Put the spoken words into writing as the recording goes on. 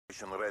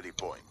Ready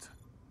point.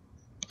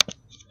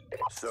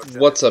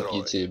 What's up,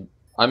 YouTube?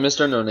 I'm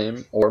Mr. No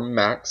Name, or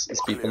Max, as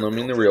people know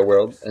me in the real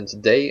world, and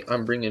today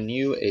I'm bringing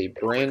you a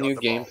brand new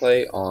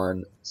gameplay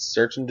on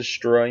Search and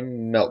Destroy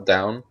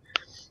Meltdown.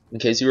 In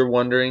case you were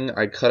wondering,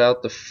 I cut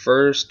out the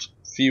first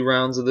few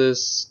rounds of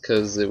this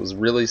because it was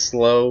really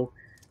slow.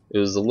 It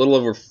was a little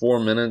over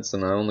 4 minutes,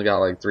 and I only got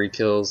like 3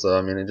 kills, so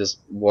I mean, it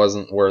just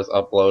wasn't worth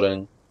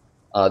uploading.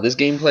 This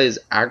gameplay is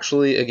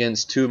actually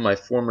against two of my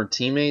former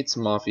teammates,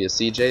 Mafia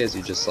CJ, as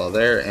you just saw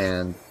there,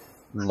 and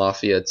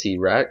Mafia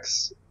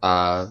T-Rex.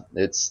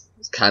 It's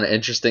kind of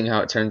interesting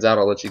how it turns out.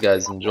 I'll let you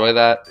guys enjoy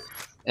that.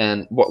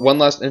 And one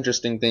last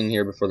interesting thing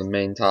here before the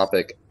main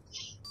topic.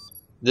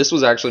 This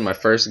was actually my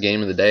first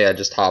game of the day. I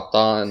just hopped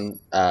on.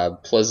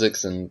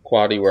 Plizzix and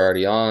Quaddy were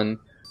already on,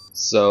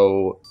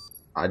 so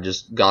I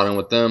just got in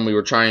with them. We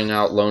were trying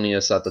out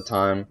Lonius at the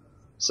time,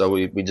 so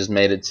we just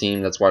made a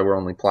team. That's why we're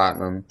only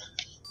platinum.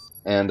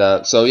 And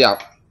so yeah,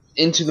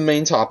 into the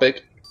main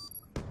topic,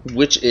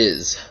 which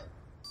is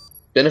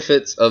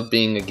benefits of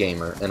being a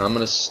gamer. And I'm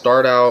going to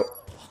start out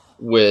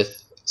with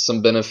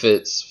some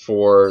benefits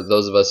for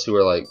those of us who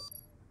are like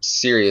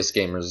serious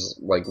gamers,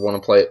 like want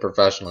to play it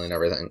professionally and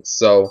everything.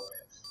 So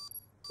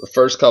the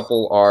first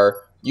couple are,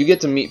 you get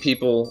to meet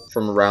people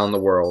from around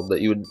the world that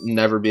you would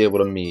never be able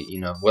to meet,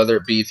 you know, whether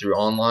it be through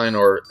online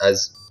or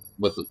as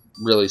with a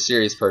really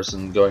serious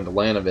person going to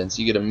LAN events.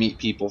 You get to meet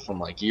people from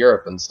like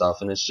Europe and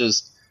stuff, and it's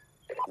just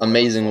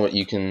amazing what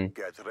you can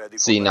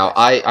see. Now,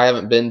 I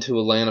haven't been to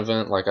a LAN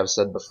event, like I've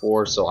said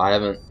before, so I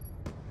haven't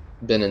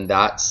been in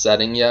that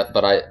setting yet,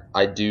 but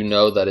I do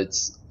know that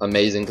it's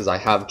amazing because I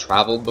have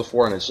traveled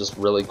before, and it's just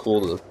really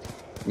cool to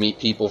meet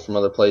people from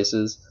other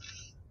places.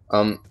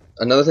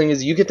 Another thing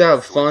is you get to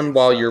have fun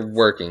while you're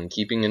working,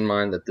 keeping in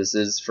mind that this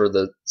is for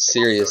the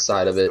serious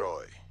side of it.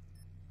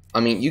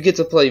 I mean, you get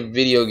to play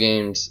video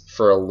games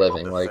for a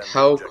living. Like,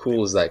 how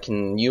cool is that?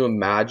 Can you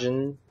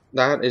imagine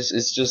that?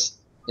 It's just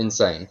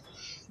insane.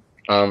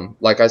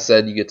 Like I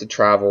said, you get to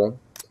travel,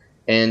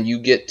 and you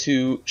get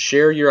to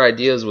share your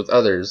ideas with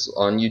others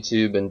on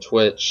YouTube and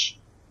Twitch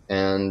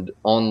and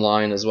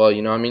online as well.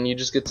 You know, I mean, you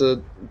just get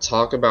to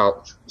talk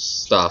about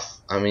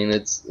stuff. I mean,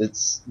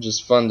 it's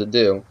just fun to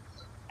do.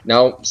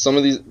 Now, some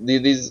of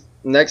these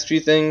next few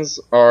things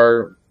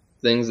are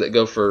things that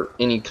go for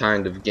any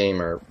kind of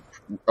gamer,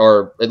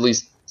 or at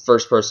least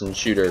first-person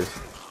shooter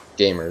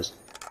gamers.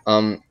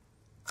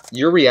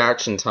 Your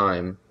reaction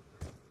time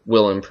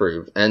will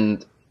improve,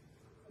 and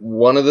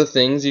one of the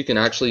things you can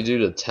actually do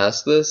to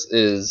test this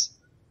is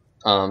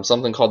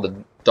something called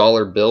the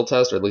dollar bill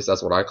test, or at least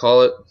that's what I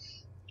call it.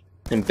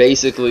 And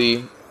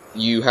basically,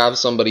 you have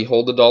somebody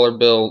hold the dollar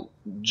bill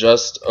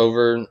just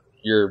over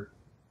your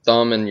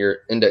thumb and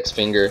your index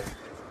finger,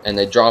 and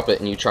they drop it,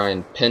 and you try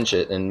and pinch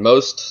it. And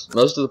most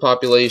of the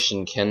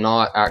population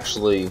cannot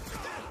actually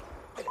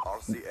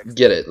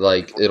get it.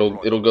 Like,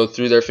 it'll go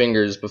through their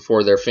fingers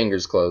before their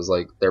fingers close.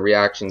 Like, their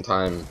reaction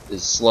time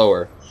is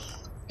slower.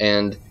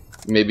 And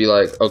maybe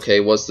like, okay,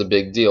 what's the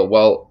big deal?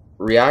 Well,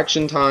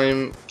 reaction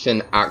time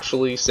can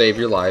actually save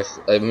your life.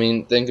 I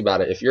mean, think about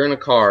it. If you're in a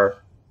car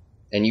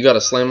and you got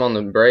to slam on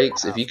the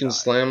brakes, if you can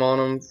slam on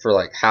them for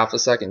like half a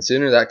second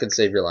sooner, that could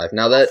save your life.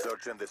 Now, that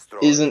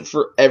isn't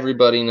for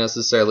everybody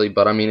necessarily,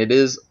 but I mean, it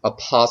is a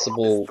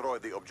possible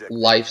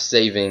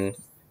life-saving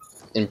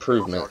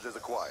improvement.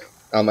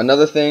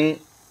 Another thing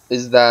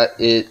is that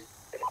it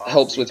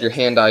helps with your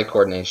hand-eye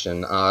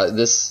coordination.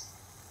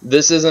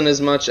 This isn't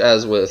as much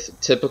as with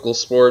typical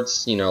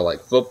sports, you know, like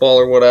football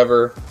or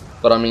whatever,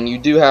 but I mean, you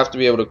do have to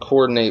be able to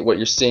coordinate what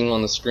you're seeing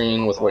on the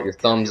screen with what your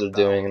thumbs are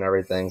doing and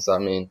everything. So I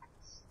mean,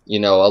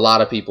 you know, a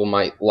lot of people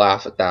might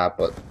laugh at that,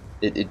 but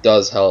it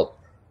does help.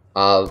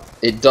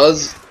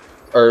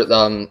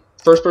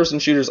 First-person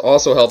shooters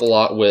also help a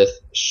lot with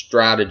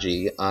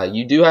strategy.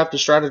 You do have to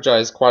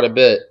strategize quite a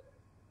bit,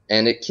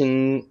 and it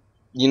can,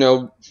 you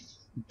know,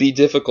 be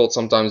difficult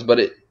sometimes, but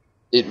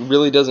it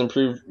really does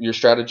improve your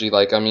strategy.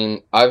 Like, I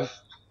mean, I've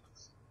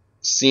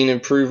seen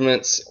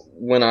improvements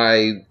when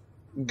I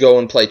go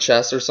and play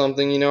chess or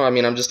something, you know. I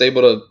mean, I'm just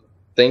able to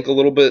think a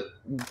little bit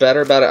better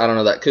about it. I don't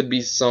know, that could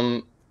be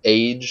some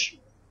age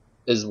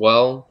as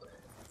well.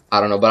 I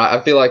don't know, but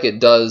I feel like it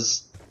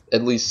does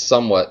at least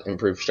somewhat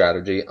improve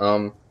strategy.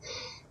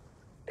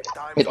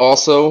 It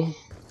also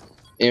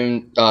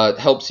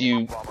helps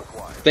you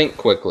think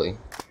quickly.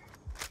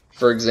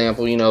 For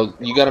example, you know,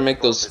 you got to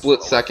make those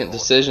split-second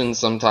decisions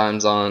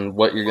sometimes on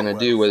what you're going to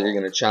do, whether you're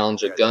going to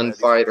challenge a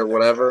gunfight or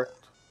whatever.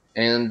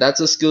 And that's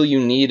a skill you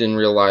need in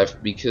real life,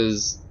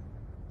 because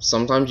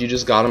sometimes you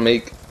just got to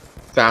make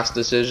fast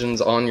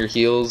decisions on your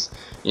heels.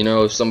 You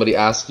know, if somebody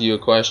asks you a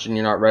question,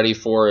 you're not ready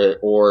for it,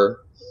 or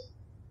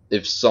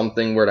if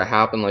something were to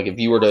happen, like if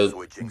you were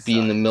to be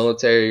in the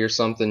military or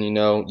something, you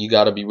know, you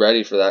got to be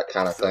ready for that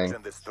kind of thing.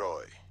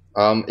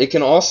 It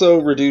can also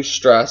reduce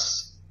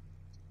stress.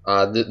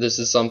 This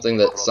is something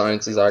that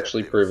science has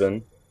actually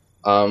proven.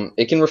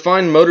 It can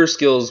refine motor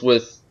skills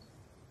with,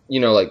 you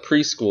know, like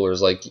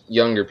preschoolers, like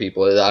younger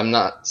people. I'm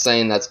not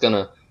saying it's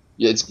gonna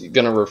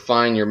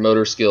refine your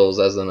motor skills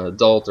as an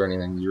adult or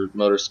anything. Your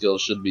motor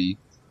skills should be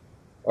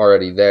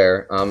already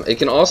there. It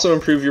can also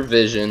improve your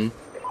vision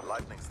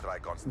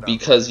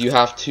because you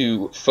have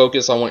to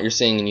focus on what you're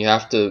seeing and you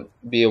have to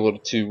be able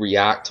to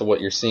react to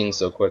what you're seeing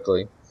so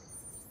quickly.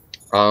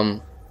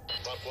 One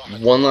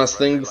last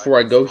thing before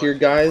I go here,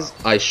 guys.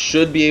 I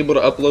should be able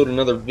to upload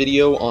another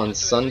video on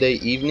Sunday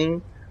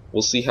evening.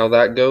 We'll see how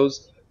that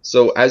goes.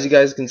 So as you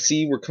guys can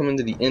see, we're coming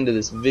to the end of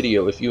this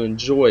video. If you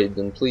enjoyed,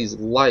 then please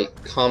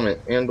like, comment,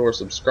 and or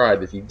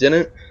subscribe. If you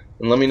didn't,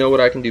 then let me know what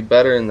I can do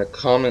better in the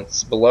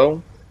comments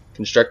below.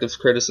 Constructive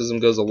criticism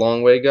goes a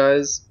long way,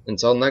 guys.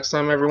 Until next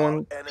time,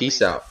 everyone,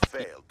 peace out.